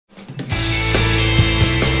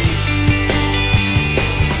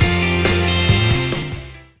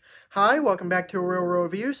Hi, welcome back to Real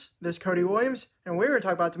Reviews. This is Cody Williams, and we're going to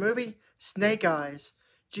talk about the movie Snake Eyes,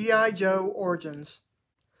 G.I. Joe Origins.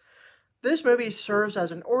 This movie serves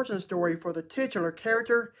as an origin story for the titular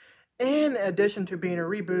character, in addition to being a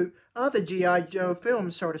reboot of the G.I. Joe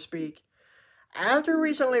films, so to speak. After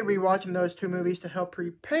recently rewatching those two movies to help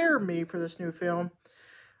prepare me for this new film,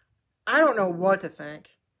 I don't know what to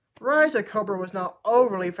think. Rise of Cobra was not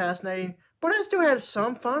overly fascinating, but I still had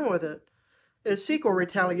some fun with it. Its sequel,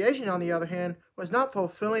 Retaliation, on the other hand, was not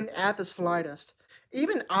fulfilling at the slightest.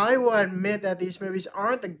 Even I will admit that these movies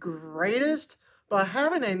aren't the greatest, but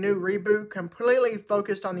having a new reboot completely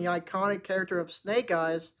focused on the iconic character of Snake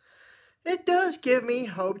Eyes, it does give me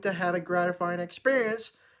hope to have a gratifying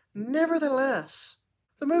experience, nevertheless.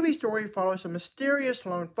 The movie story follows a mysterious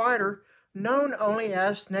lone fighter known only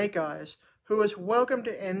as Snake Eyes, who is welcomed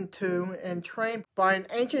into and trained by an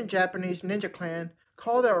ancient Japanese ninja clan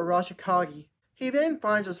called the Arashikage. He then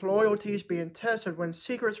finds his loyalties being tested when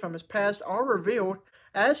secrets from his past are revealed,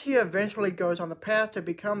 as he eventually goes on the path to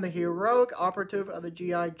become the heroic operative of the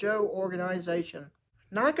G.I. Joe organization.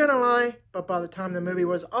 Not gonna lie, but by the time the movie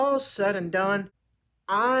was all said and done,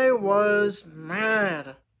 I was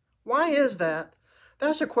mad. Why is that?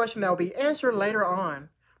 That's a question that will be answered later on.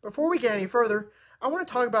 Before we get any further, I want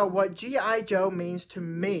to talk about what G.I. Joe means to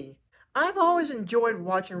me. I've always enjoyed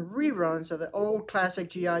watching reruns of the old classic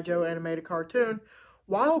G.I. Joe animated cartoon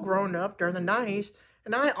while growing up during the 90s,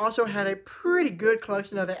 and I also had a pretty good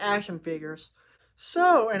collection of the action figures.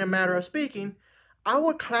 So, in a matter of speaking, I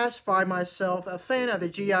would classify myself a fan of the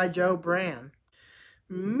G.I. Joe brand.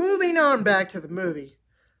 Moving on back to the movie.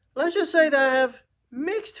 Let's just say that I have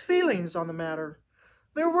mixed feelings on the matter.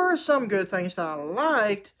 There were some good things that I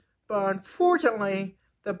liked, but unfortunately,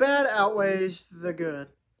 the bad outweighs the good.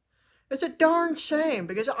 It's a darn shame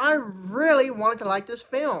because I really wanted to like this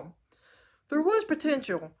film. There was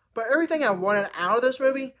potential, but everything I wanted out of this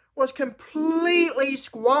movie was completely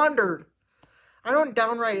squandered. I don't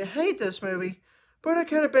downright hate this movie, but it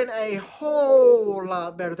could have been a whole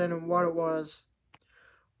lot better than what it was.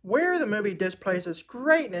 Where the movie displays its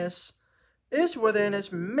greatness is within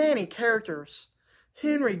its many characters.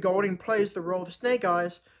 Henry Golding plays the role of Snake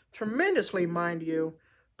Eyes tremendously, mind you,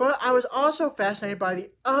 but I was also fascinated by the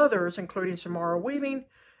others, including Samara Weaving,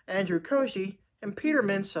 Andrew Koji, and Peter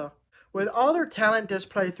Mensah. With all their talent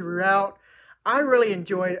displayed throughout, I really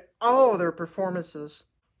enjoyed all their performances.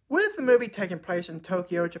 With the movie taking place in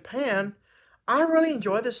Tokyo, Japan, I really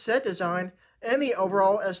enjoyed the set design and the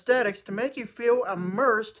overall aesthetics to make you feel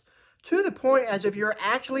immersed to the point as if you're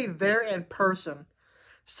actually there in person.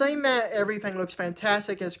 Saying that everything looks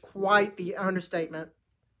fantastic is quite the understatement.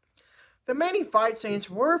 The many fight scenes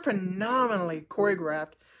were phenomenally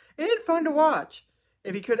choreographed and fun to watch,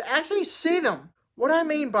 if you could actually see them. What I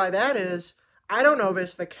mean by that is, I don't know if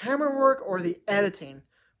it's the camera work or the editing,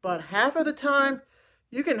 but half of the time,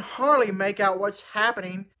 you can hardly make out what's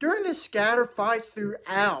happening during the scattered fights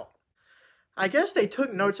throughout. I guess they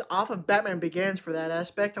took notes off of Batman Begins for that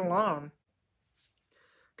aspect alone.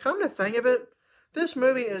 Come to think of it, this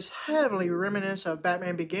movie is heavily reminiscent of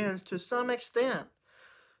Batman Begins to some extent.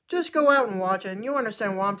 Just go out and watch it and you'll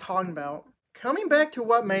understand what I'm talking about. Coming back to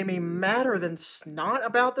what made me madder than snot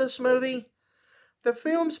about this movie, the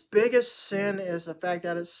film's biggest sin is the fact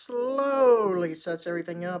that it slowly sets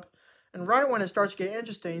everything up, and right when it starts to get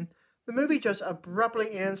interesting, the movie just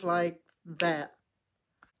abruptly ends like that.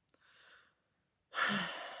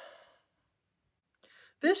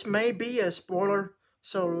 This may be a spoiler,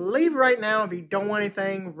 so leave right now if you don't want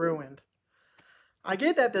anything ruined. I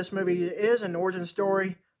get that this movie is an origin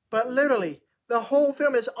story, but literally, the whole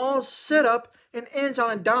film is all set up and ends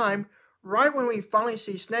on a dime right when we finally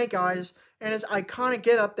see Snake Eyes and his iconic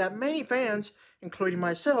getup that many fans, including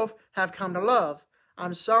myself, have come to love.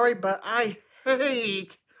 I'm sorry, but I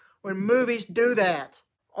hate when movies do that.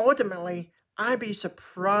 Ultimately, I'd be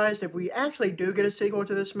surprised if we actually do get a sequel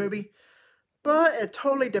to this movie, but it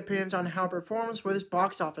totally depends on how it performs with its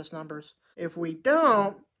box office numbers. If we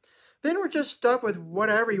don't, then we're just stuck with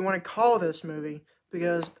whatever you want to call this movie,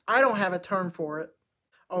 because I don't have a term for it.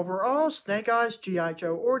 Overall, Snake Eyes G.I.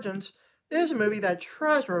 Joe Origins is a movie that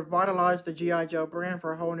tries to revitalize the G.I. Joe brand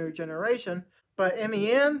for a whole new generation, but in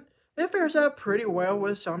the end, it fares out pretty well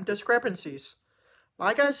with some discrepancies.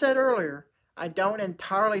 Like I said earlier, I don't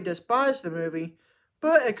entirely despise the movie,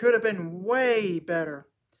 but it could have been way better.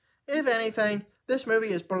 If anything, this movie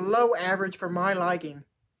is below average for my liking.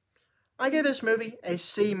 I give this movie a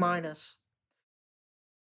C-.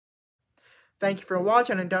 Thank you for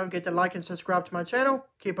watching, and don't forget to like and subscribe to my channel.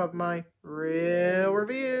 Keep up my real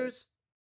reviews.